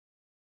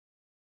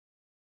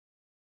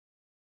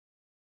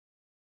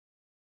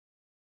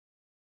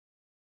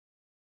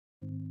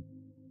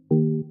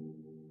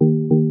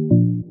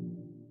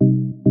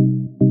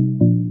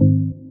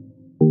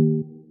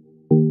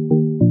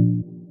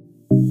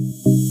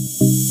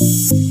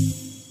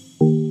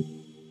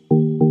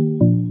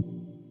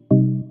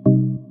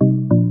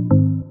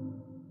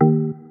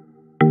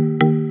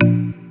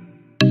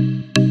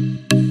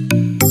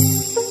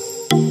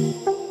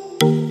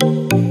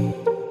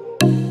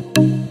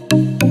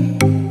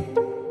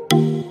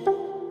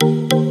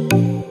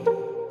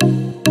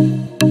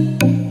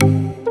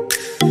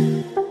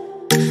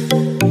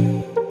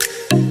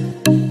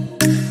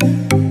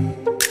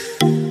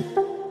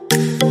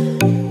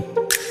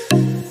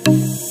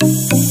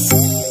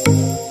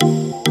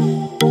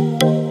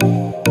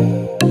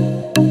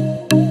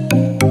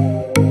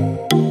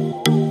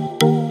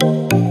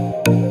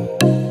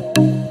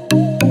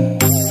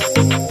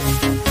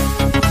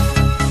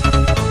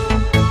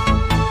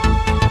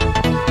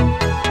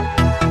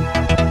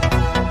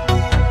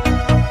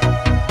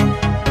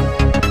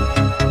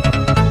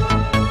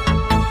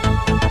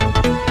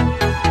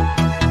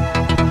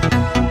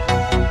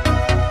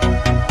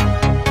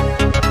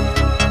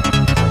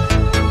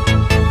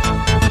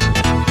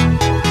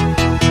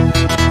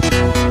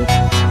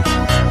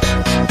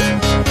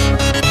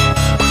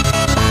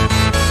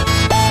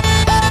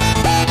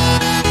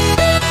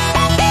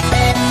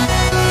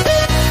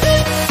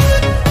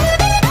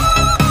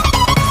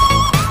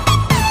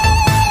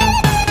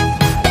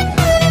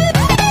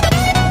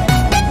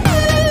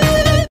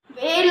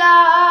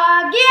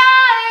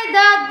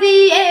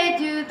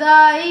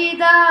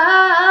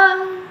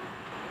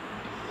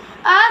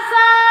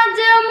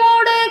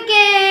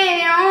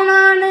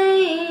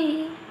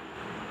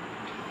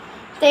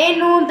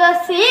तेनू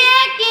दसीए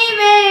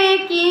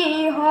किवें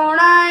की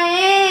होना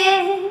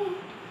है,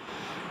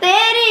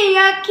 तेरी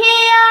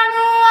अखियां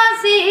नू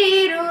असी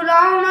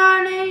रुलाउणा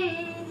नहीं।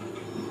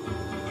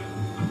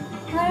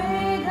 हर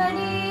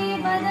घड़ी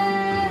बदल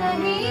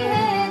रही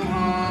है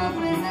धूप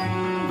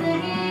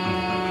जिंदगी,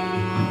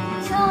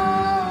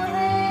 छाँव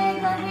है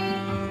कभी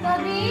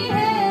कभी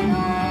है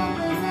धूप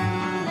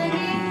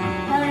जिंदगी,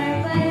 हर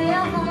पल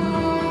यहाँ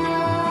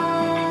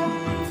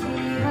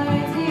जीवन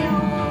जियो,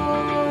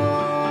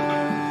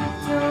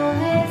 जो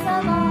है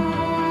समा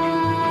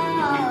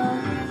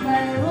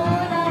कल वो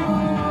न हो।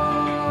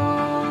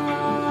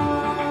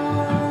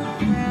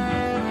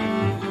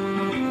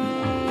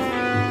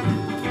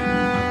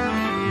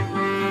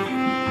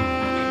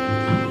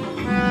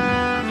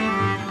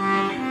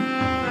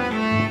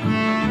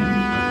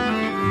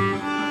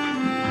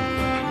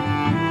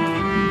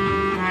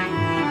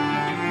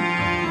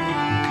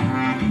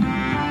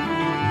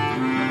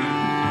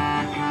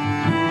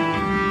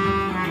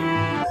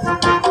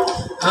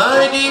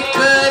 हर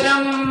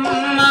कर्म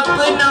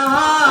अपना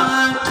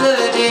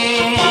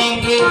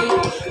करेंगे,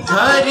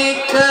 हर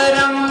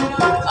कर्म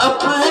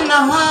अपना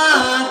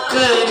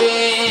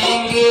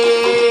करेंगे,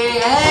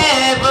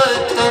 है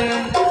वतन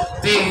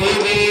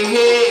तेरे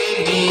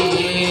लिए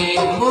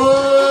हो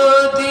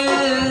दिल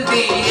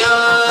दिया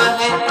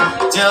है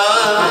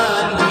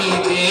जान भी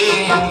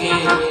देंगे,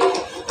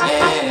 है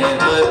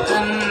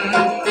वतन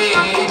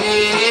तेरे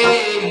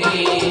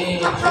लिए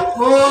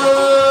हो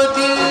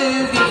दिल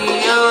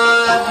दिया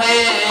है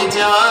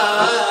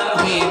जान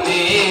भी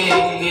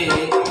देंगे,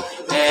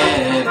 है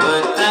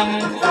वतन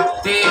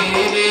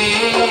तेरे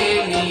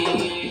लिए।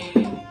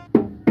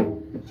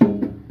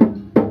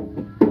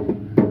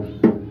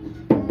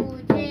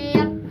 मुझे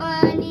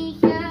अपनी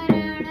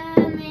शरण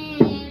में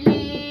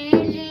ले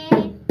ले,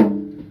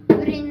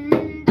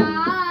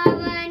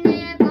 वृंदावन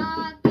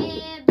भाग्य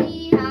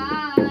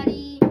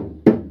बिहारी।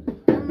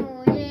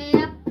 मुझे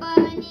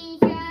अपनी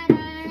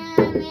शरण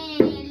में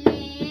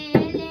ले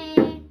ले,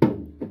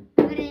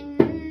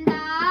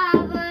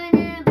 वृंदावन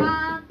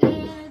भाग्य।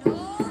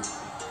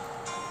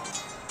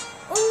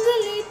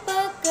 उंगली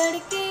पकड़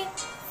के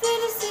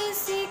फिर से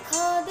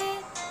सिखा दे,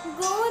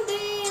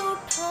 गोदी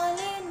उठा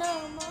लेना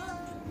माँ।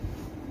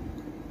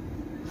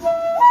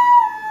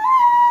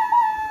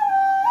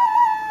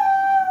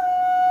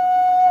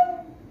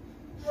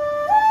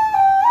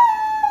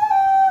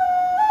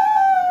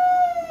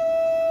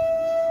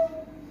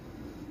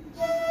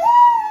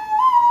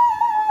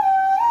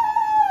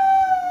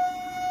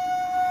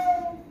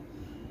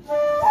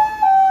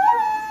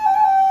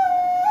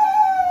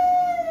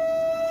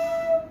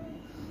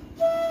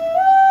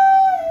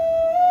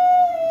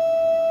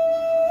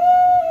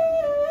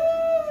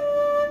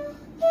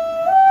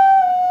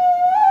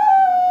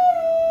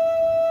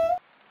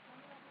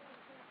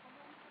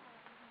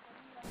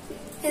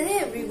 Hello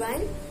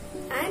everyone,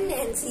 I'm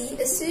Nancy,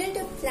 a student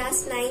of class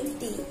 9th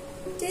D.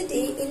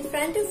 Today in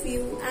front of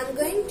you, I'm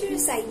going to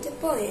recite a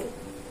poem,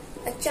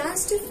 A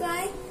Chance to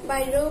Fly by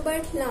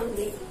Robert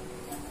Longley.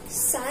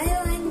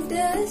 Silent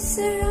dust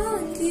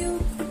surround you,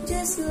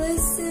 just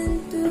listen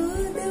to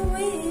the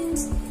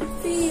winds,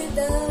 feel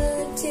the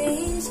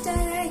changed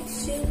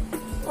direction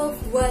of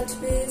what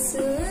will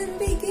soon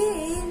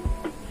begin.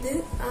 The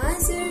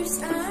answers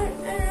are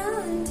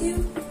around you,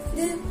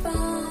 the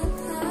path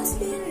has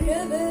been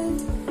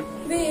revealed,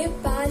 where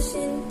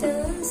passion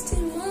turns to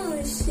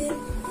motion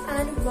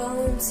and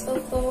wounds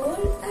of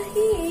old are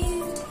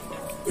healed.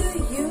 Do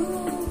you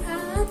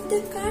have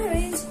the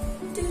courage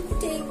to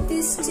take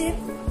this step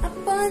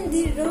upon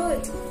the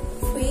road,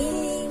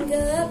 freeing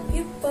up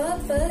your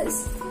purpose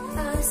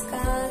as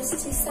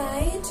cast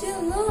aside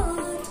your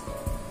load?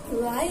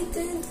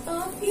 Lightened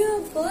off your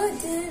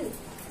burden,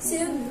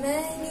 so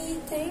many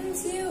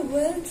things you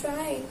will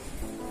try.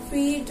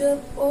 Freed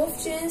up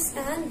options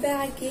and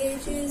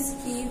baggages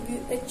give you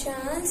a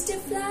chance to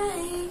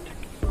fly.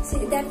 So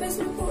that was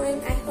my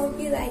poem. I hope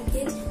you like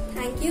it.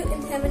 Thank you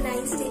and have a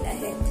nice day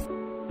ahead.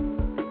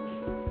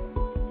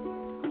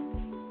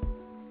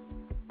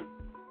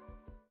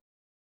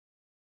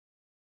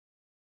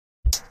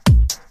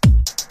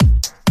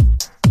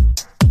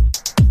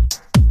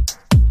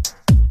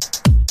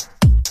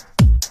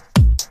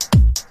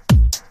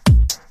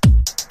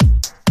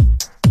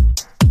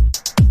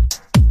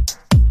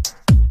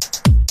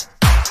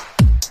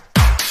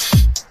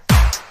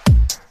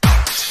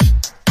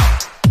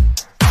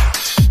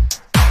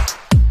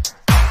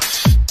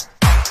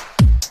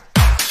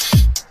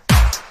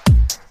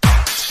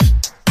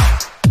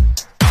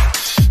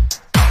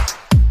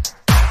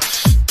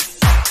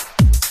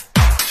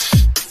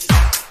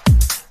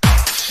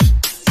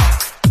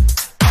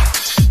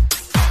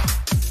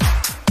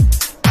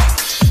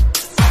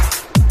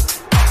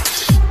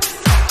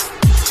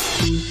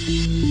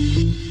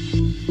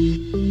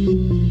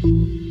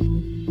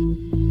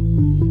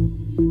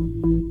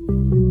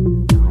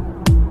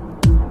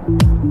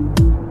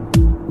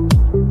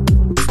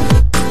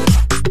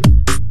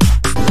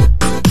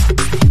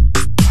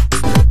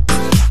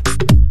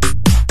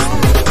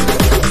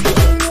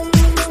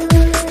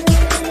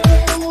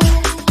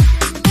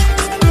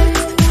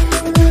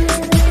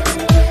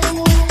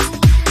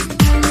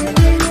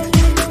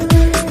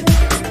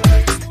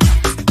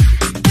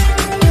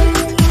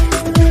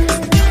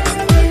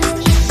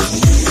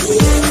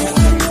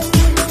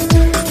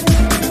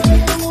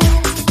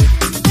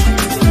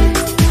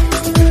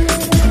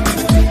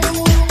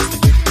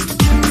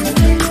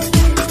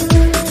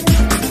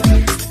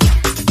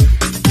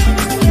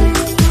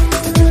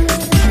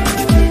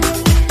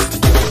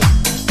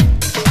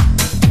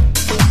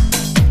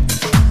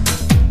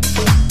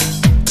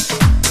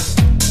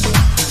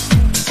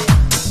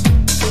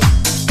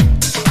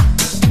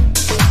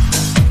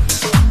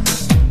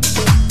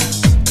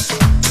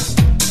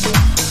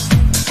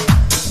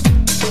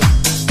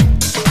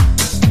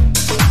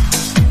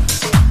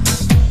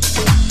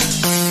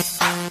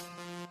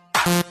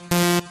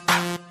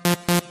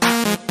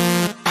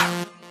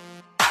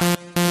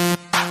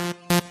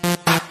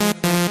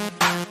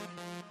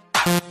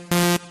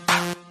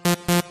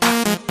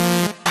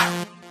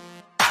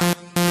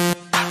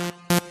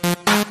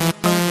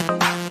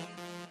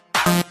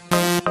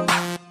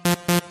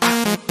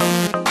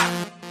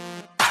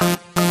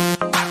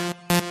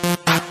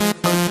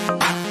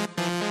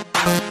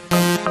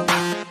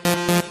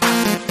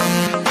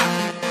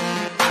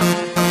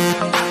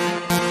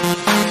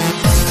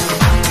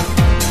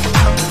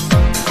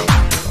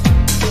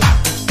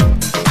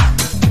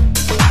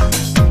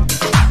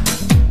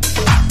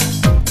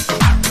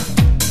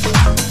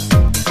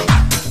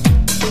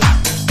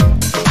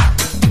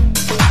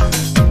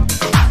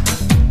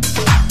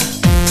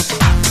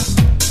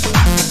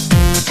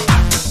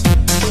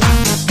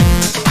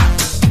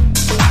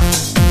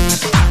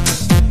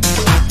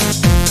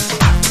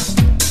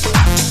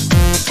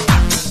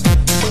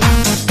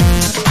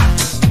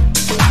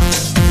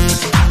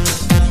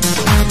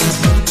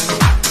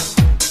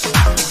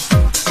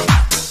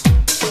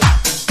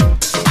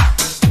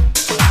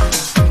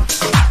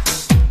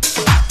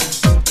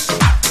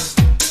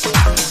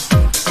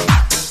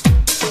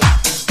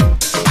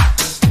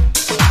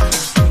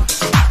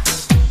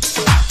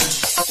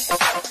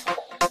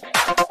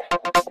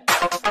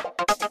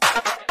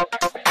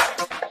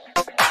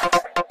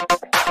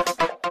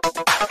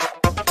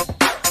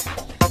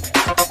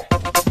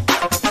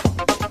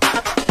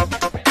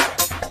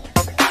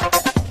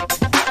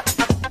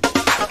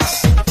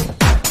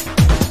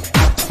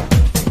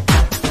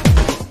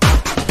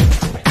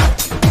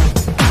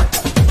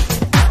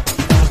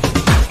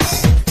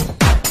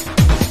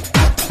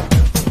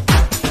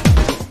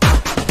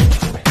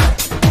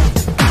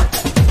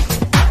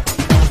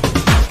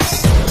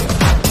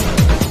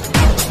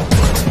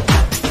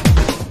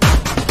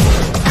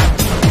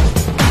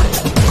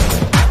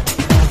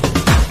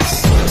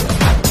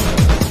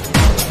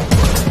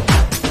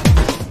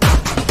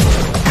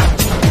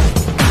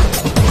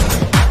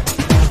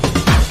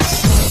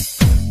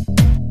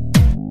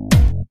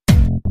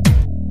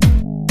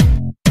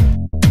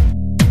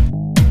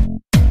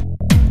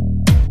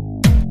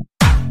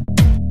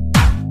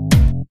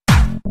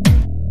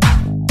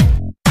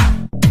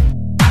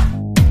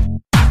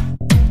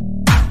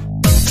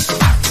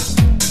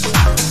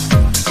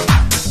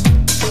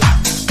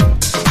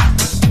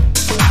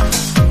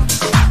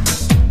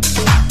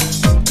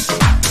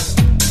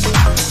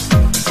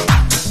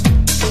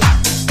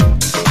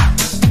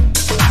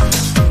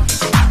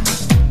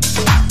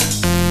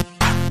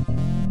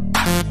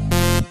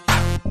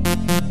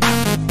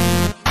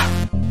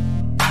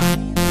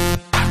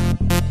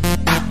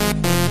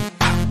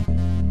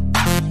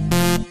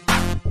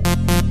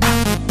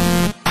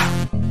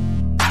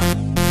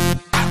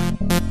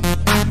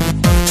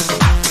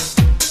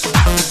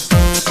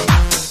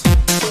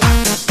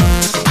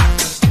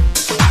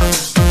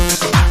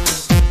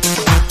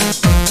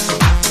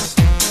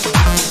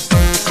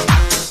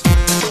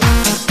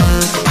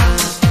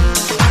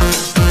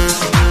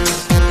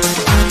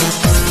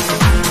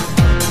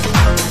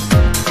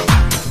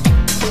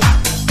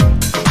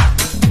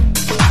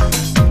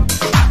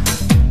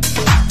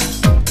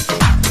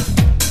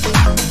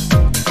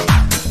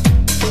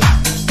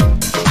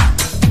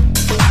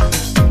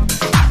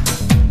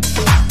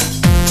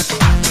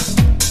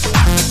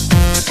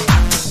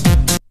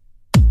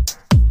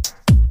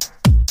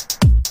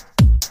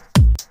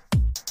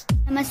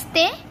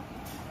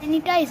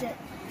 sanitizer.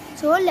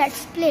 So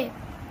let's play.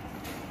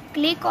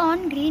 Click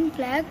on green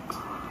flag.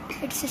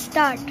 It's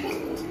start.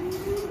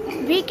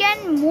 We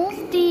can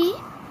move the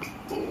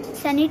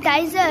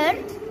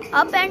sanitizer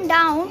up and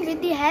down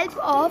with the help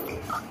of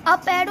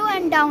up arrow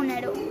and down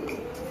arrow.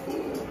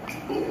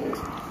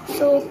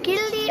 So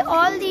kill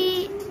all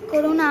the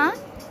corona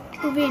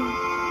to win.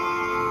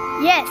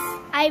 Yes,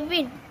 I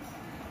win.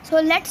 So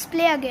let's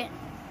play again.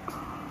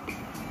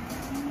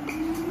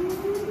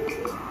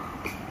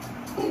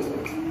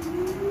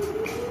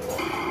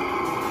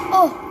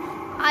 Oh,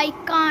 I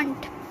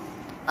can't.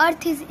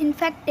 Earth is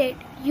infected.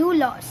 You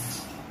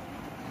lost.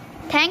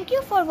 Thank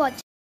you for watching.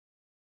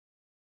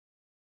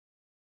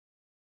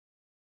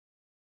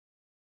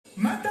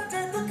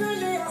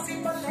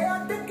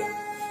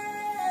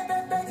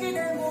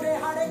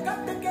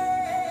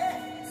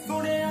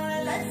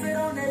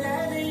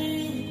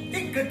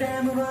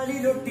 Time ਵਾਲੀ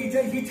ਰੋਟੀ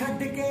ਜਹੀ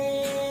ਛੱਡ ਕੇ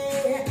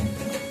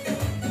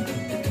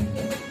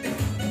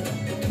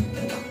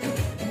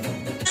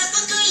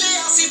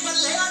ਲਿਆ ਸੀ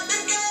ਪੱਲੇ ਅੱਡ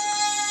ਕੇ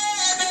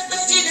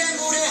ਬੇਬੇ ਜੀ ਨੇ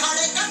ਮੂਰੇ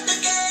ਹਾੜੇ ਕੱਟ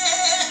ਕੇ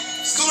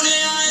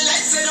ਸੁਣਿਆ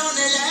ਲੈਸਰੋਂ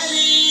ਨੇ ਲੈ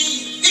ਲਈ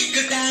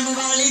ਇੱਕ ਟਾਈਮ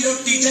ਵਾਲੀ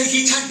ਰੋਟੀ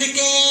ਜਹੀ ਛੱਡ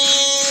ਕੇ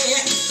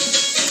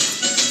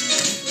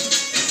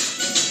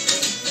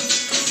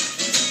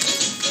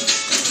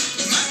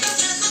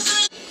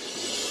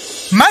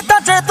ਮੈਂ ਤਾਂ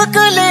ਚੇਤਕ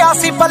ਲਿਆ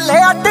ਸੀ ਪੱਲੇ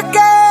ਅੱਡ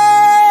ਕੇ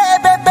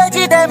ਬੇਬੇ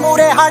ਜੀ ਦੇ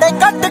ਮੂਰੇ ਹਾੜੇ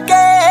ਕੱਟ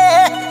ਕੇ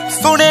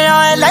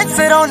ਸੁਣਿਆ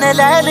ਲੈਸਰੋਂ ਨੇ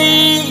ਲੈ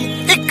ਲਈ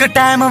ਇੱਕ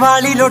ਟਾਈਮ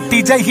ਵਾਲੀ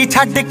ਰੋਟੀ ਜਹੀ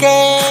ਛੱਡ ਕੇ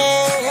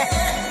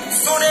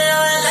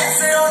ਸੁਣਿਆ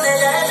ਲੈਸਰੋਂ ਨੇ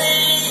ਲੈ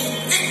ਲਈ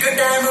ਇੱਕ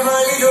ਟਾਈਮ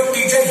ਵਾਲੀ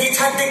ਰੋਟੀ ਜਹੀ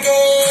ਛੱਡ ਕੇ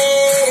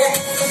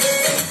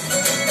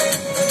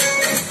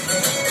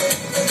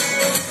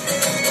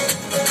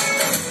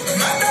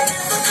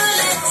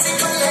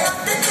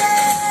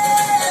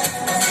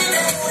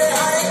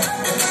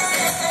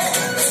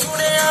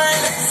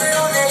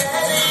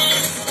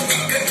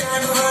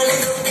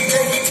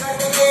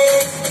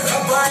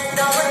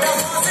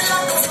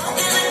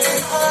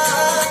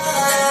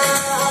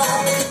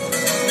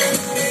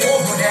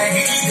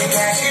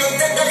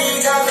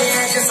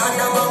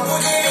ਸਾਡਾ ਬਾਪੂ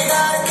ਜੀ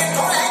ਵਿਚਾਰ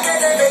ਕਿੱਥੋਂ ਲੈ ਕੇ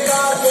ਦੇ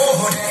ਬੇਕਾਰ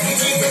ਉਹ ਨਹੀਂ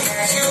ਜੀ ਦੇ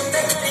ਕੈਸ਼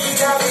ਉੱਤੇ ਕਰੀ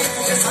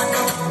ਜਾਵੇ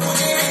ਸਾਡਾ ਬਾਪੂ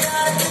ਜੀ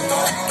ਵਿਚਾਰ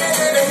ਕਿੱਥੋਂ ਲੈ ਕੇ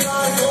ਦੇ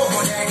ਬੇਕਾਰ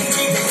ਉਹ ਨਹੀਂ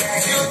ਜੀ ਦੇ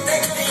ਕੈਸ਼ ਉੱਤੇ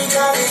ਕਰੀ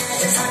ਜਾਵੇ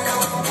ਸਾਡਾ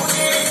ਬਾਪੂ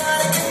ਜੀ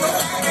ਵਿਚਾਰ ਕਿੱਥੋਂ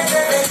ਲੈ ਕੇ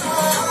ਦੇ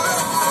ਬੇਕਾਰ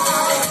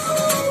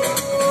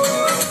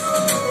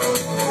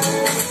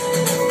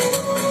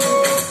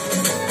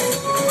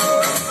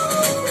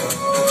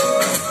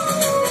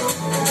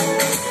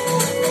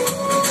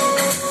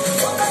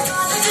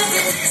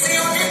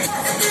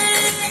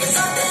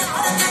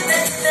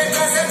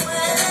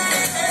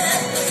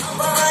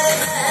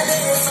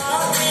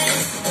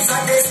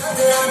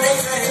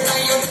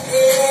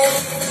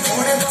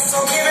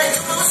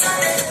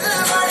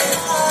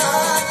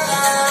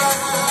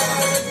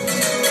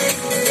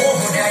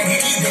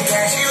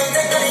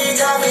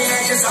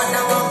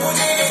ਸਾਡਾ ਬਾਪੂ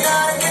ਜੀ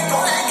ਵਿਚਾਰ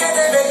ਕਿੱਥੋਂ ਲੈ ਕੇ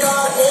ਦੇ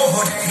ਬੇਕਾਰ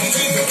ਉਹ ਨਹੀਂ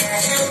ਜੀ ਦੇ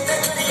ਕੈਸ਼ ਉੱਤੇ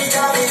ਕਰੀ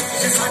ਜਾਵੇ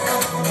ਸਾਡਾ